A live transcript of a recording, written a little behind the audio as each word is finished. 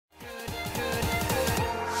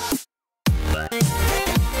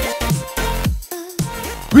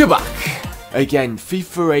We're back again,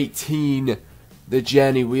 FIFA 18, the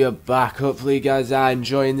journey. We are back. Hopefully you guys are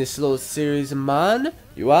enjoying this little series, man.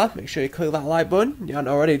 You are? Make sure you click that like button. If you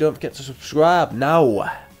haven't already, don't forget to subscribe. Now,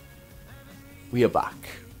 we are back.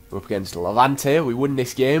 We're up against Levante. We win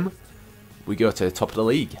this game, we go to the top of the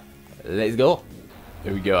league. Let's go.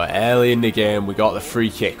 Here we go. Early in the game, we got the free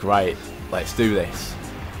kick. Right, let's do this.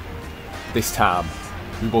 This time,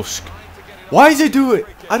 we must. Why does he do it?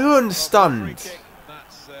 I don't understand.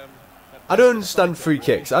 I don't understand free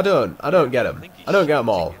kicks. I don't get them. I don't get them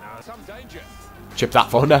all. Chip that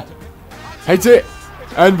for now. Hit it.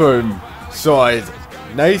 And boom. Sorted.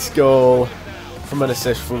 Nice goal from an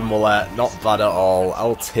assist from Muller. Not bad at all.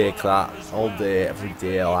 I'll take that all day, every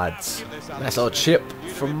day, lads. Nice little chip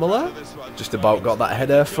from Muller. Just about got that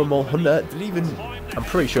header from Hunter. Didn't even. I'm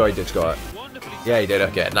pretty sure he did score it. Yeah, he did.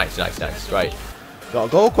 Okay. Nice. Right. Got a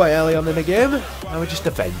goal quite early on in the game. Now we just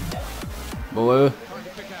defend. Muller.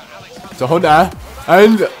 To Hunter,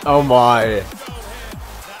 and oh my,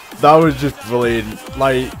 that was just brilliant.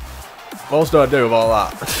 Like, what do I do with all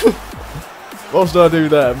that? What do I do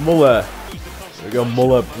there? Muller, there we go.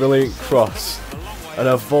 Muller, brilliant cross and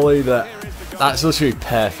a volley that's literally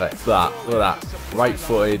perfect. Look at that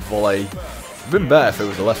right-footed volley. It'd been better if it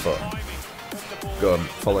was a left foot. Go and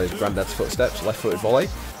follow his granddad's footsteps. Left-footed volley.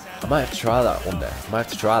 I might have to try that one day. I might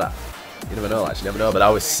have to try that. You never know, lads. You never know. But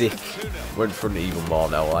I was sick. We're in front even more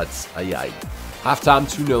now, lads. Aye. Half time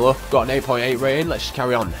 2-0 up. Got an 8.8 rating. Let's just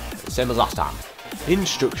carry on. Same as last time.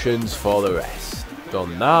 Instructions for the rest.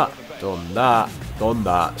 Done that.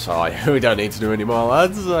 Sorry, we don't need to do any more,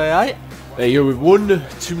 lads. Aye. There you go. We've won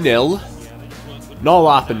 2-0. Not a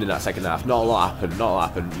lot happened in that second half. Not a lot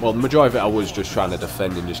happened. Well, the majority of it I was just trying to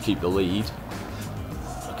defend and just keep the lead.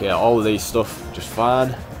 Okay, all of these stuff just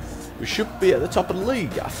fine. We should be at the top of the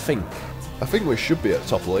league, I think. I think we should be at the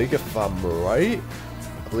top of the league, if I'm right.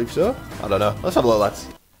 I believe so. I don't know. Let's have a look, lads.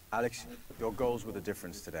 Alex, your goals were the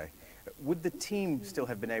difference today. Would the team still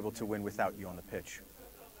have been able to win without you on the pitch?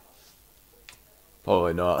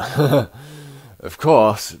 Probably not. Of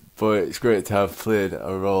course, but it's great to have played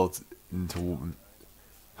a role into...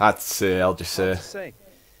 Hard to say, I'll just say.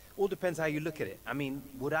 All depends how you look at it. I mean,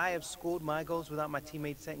 would I have scored my goals without my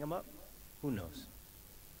teammates setting them up? Who knows?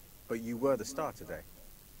 But you were the star today.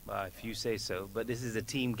 If you say so, but this is a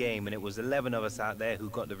team game and it was 11 of us out there who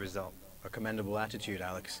got the result. A commendable attitude,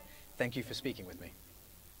 Alex. Thank you for speaking with me.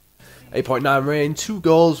 8.9 rating, 2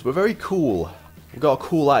 goals. We're very cool. We've got a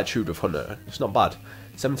cool attitude with Hunter. It's not bad.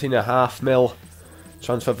 17.5 mil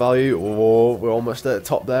transfer value. Oh, we're almost at the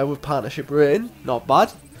top there with partnership rating. Not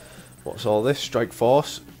bad. What's all this? Strike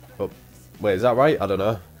force. Oh, wait, is that right? I don't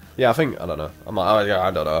know. Yeah, I don't know.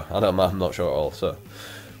 I don't know. I'm not sure at all, so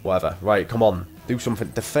whatever. Right, come on. Do something.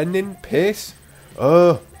 Defending, pace.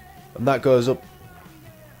 Oh, and that goes up.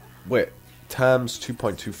 Wait, times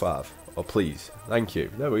 2.25. Oh, please. Thank you.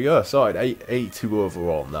 There we go. Sorry, 82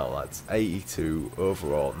 overall now, lads. 82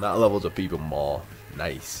 overall. And that levels up even more.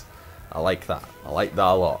 Nice. I like that. I like that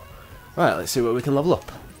a lot. Right, let's see what we can level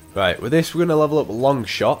up. Right, with this, we're going to level up long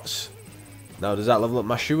shots. Now, does that level up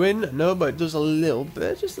my shooting? No, but it does a little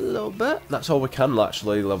bit. Just a little bit. That's all we can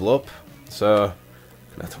actually level up. So...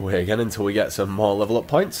 gonna have to wait again until we get some more level up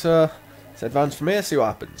points. So let's advance from here, see what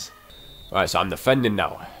happens. Right, so I'm defending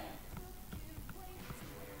now.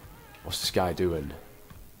 What's this guy doing?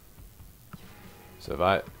 So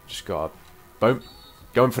right, just got boom,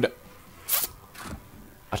 going for the.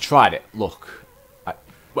 I tried it. Look,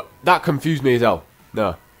 that confused me as hell.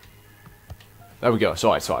 No. There we go.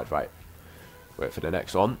 Sorry. Right. Wait for the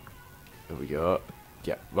next one. There we go.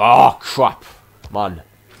 Yeah. Oh crap, man.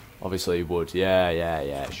 Obviously he would.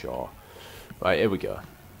 Yeah, sure. Right, here we go.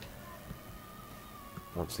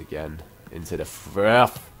 Once again, into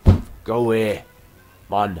the go away.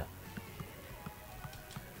 Man.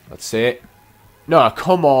 That's it. No,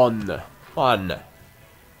 come on. Man.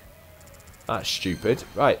 That's stupid.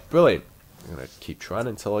 Right, brilliant. I'm going to keep trying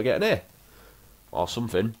until I get an A. Or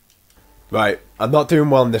something. Right, I'm not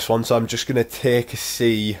doing well on this one, so I'm just going to take a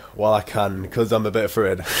C while I can, because I'm a bit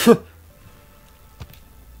afraid.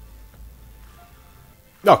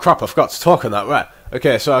 Oh crap, I forgot to talk on that, right.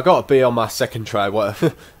 Okay, so I got a B on my second try.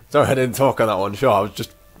 Sorry I didn't talk on that one, sure, I was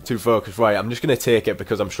just too focused. Right, I'm just going to take it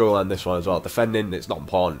because I'm struggling on this one as well. Defending, it's not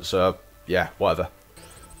important, so yeah, whatever.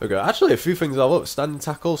 Okay, actually a few things leveled up. Standing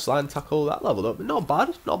tackle, sliding tackle, that leveled up. Not bad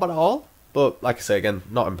at all. But like I say again,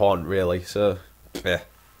 not important really, so yeah.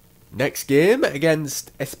 Next game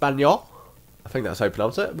against Espanyol. I think that's how you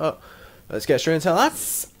pronounce it, but let's get straight into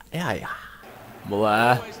that. Yeah.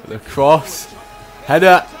 Muller, the cross.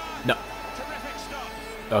 Header. No.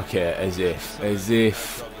 Okay, as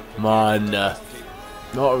if. Man.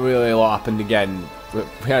 Not really a lot happened again. We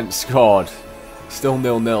hadn't scored. Still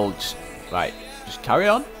 0-0. Right, just carry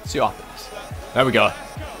on. See what happens. There we go.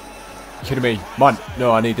 You kidding me? Man,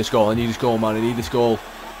 no, I need this goal. I need this goal, man. I need this goal.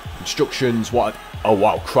 Instructions, what? Oh,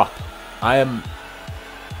 wow, crap. I am...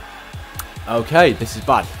 Okay, this is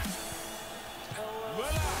bad.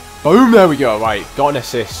 Boom, there we go. Right, got an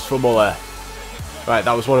assist from Muller. Right,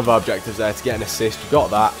 that was one of our objectives there, to get an assist. We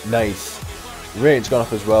got that. Nice. Rating's gone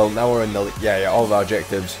up as well. Now we're in the... Yeah, all of our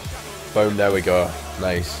objectives. Boom, there we go.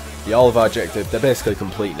 Nice. Yeah, all of our objectives, they're basically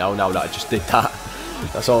complete now that I just did that.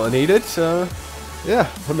 That's all I needed, so... Yeah,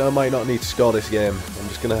 I might not need to score this game. I'm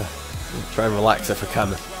just going to try and relax if I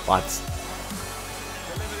can, lads.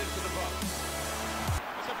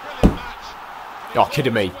 Oh,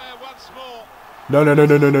 kidding me. No, no, no,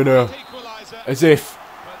 no, no, no, no. As if.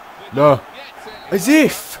 No. As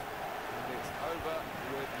if.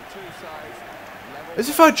 As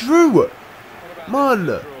if I drew. Man.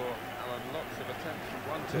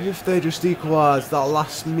 As if they just equalised that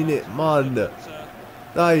last minute, man.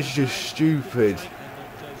 That is just stupid.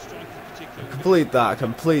 Complete that,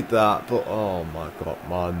 but oh my god,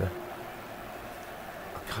 man.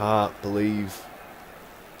 I can't believe.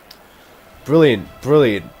 Brilliant,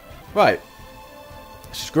 brilliant. Right.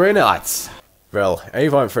 Screen it, lads. Brill.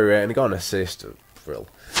 8.3 rating, I got an assist. Brill.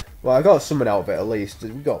 Well, I got something out of it at least. We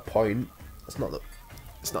got a point. It's not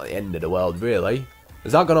the end of the world, really.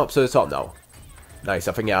 Has that gone up to the top now? Nice,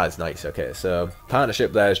 I think it has. Nice, okay. So,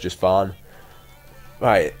 partnership there is just fine.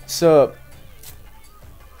 Right, so...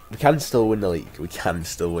 We can still win the league. We can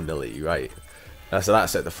still win the league, right. So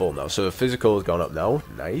that's at the full now. So, physical has gone up now.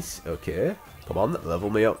 Nice, okay. Come on, level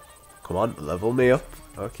me up. Come on, level me up.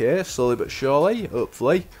 Okay, slowly but surely,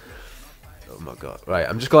 hopefully. Oh my god. Right,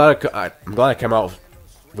 I'm just glad I'm glad I came out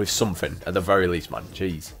with something, at the very least, man.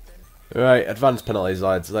 Jeez. Right, advanced penalties,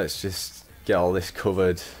 lads. Let's just get all this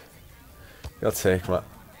covered. God's sake, man.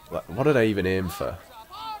 What did I even aim for?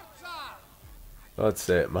 God's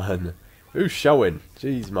sake, man. Who's showing?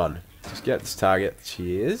 Jeez, man. Just get this target.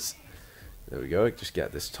 Cheers. There we go. Just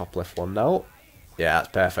get this top left one now. Yeah, that's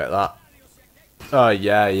perfect, that. Oh,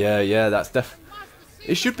 yeah. That's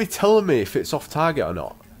it should be telling me if it's off target or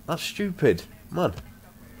not. That's stupid. Man.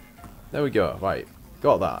 There we go. Right.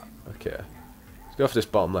 Got that. Okay. Let's go for this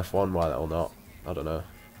bottom left one. Why that or not. I don't know.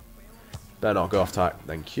 Better not go off target.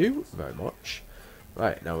 Thank you very much.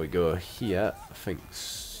 Right. Now we go here. I think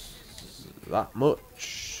that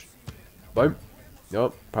much. Boom.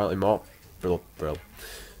 Nope. Apparently more. Brill.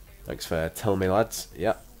 Thanks for telling me, lads.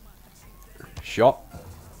 Yep. Shot.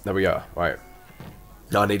 There we go. Right.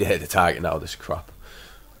 Now I need to hit the target now. This crap.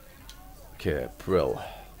 Okay, brill.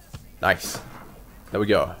 Nice. There we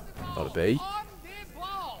go. Got a B.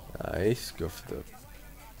 Nice. Go for the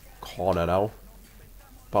corner now.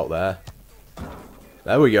 About there.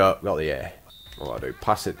 There we go. Got the A. What do I do?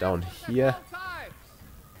 Pass it down here.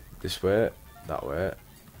 This way. That way.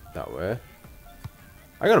 That way.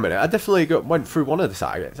 Hang on a minute. I definitely went through one of the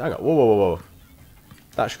targets. Hang on. Whoa.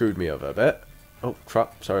 That screwed me over a bit. Oh,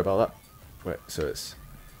 crap. Sorry about that. Wait, so it's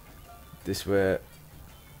this way.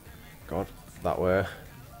 God, that way.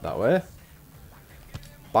 That way.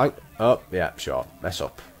 Bang. Oh, yeah, sure. Mess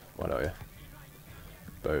up. Why don't you?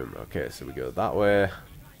 Boom. Okay, so we go that way.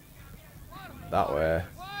 That way.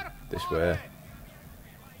 This way.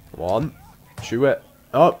 Come on. Shoot it.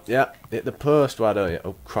 Oh, yeah. Hit the post. Why don't you?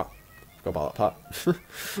 Oh, crap. Forgot about that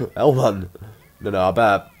part. Hell, man. No, I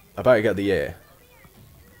better get the A.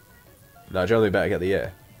 No, I generally better get the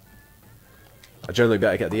A. I generally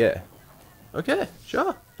better get the A. Okay,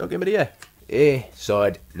 sure. Don't give me the A. A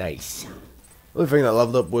side, nice. The only thing that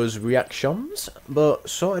leveled up was reactions, but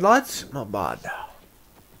sorted, lads. Not bad.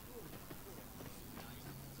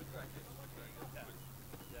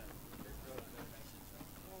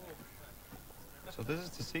 So this is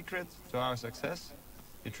the secret to our success?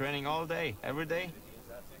 You're training all day, every day?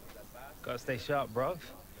 Gotta stay sharp, bruv.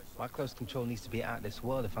 My close control needs to be out of this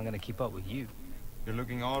world if I'm gonna keep up with you. You're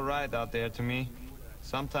looking all right out there to me.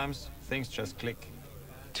 Sometimes things just click.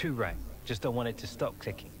 Too right. Just don't want it to stop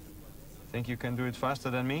clicking. Think you can do it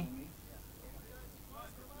faster than me?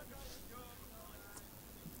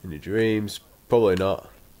 In your dreams, probably not.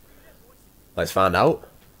 Let's find out.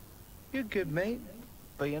 You're good, mate.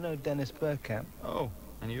 But you're no Dennis Bergkamp. Oh,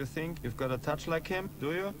 and you think you've got a touch like him,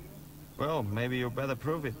 do you? Well, maybe you better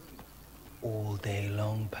prove it. All day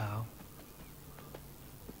long, pal.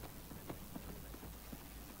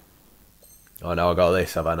 Oh, now I got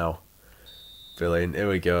this, have I now? Brilliant, here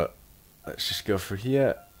we go. Let's just go through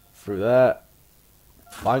here, through there.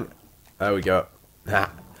 Bang. There we go. Right,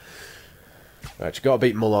 you got to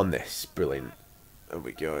beat Muller on this. Brilliant. Here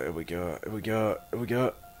we go, here we go, here we go, here we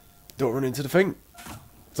go. Don't run into the thing.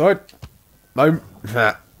 Side. Boom.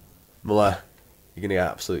 Muller, you're going to get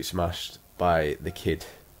absolutely smashed by the kid.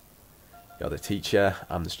 You're the teacher,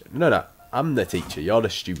 I'm the student. No, I'm the teacher, you're the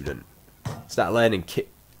student. Start learning, kid.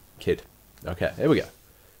 Okay, here we go.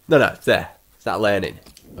 No, it's there. Start learning.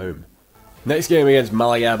 Boom. Next game against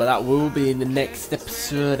Malaga, but that will be in the next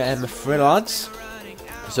episode, I'm afraid, lads.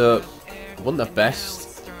 So, it wasn't the best.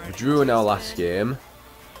 We drew in our last game,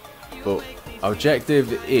 but our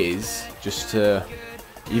objective is just to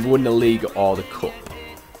either win the league or the cup.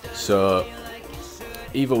 So,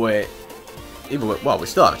 either way, well, we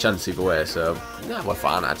still have a chance either way, so, yeah, we're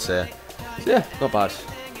fine, I'd say. So, yeah, not bad.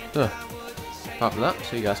 So, apart from that,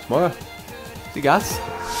 see you guys tomorrow. See you guys.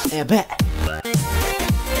 Yeah, I bet.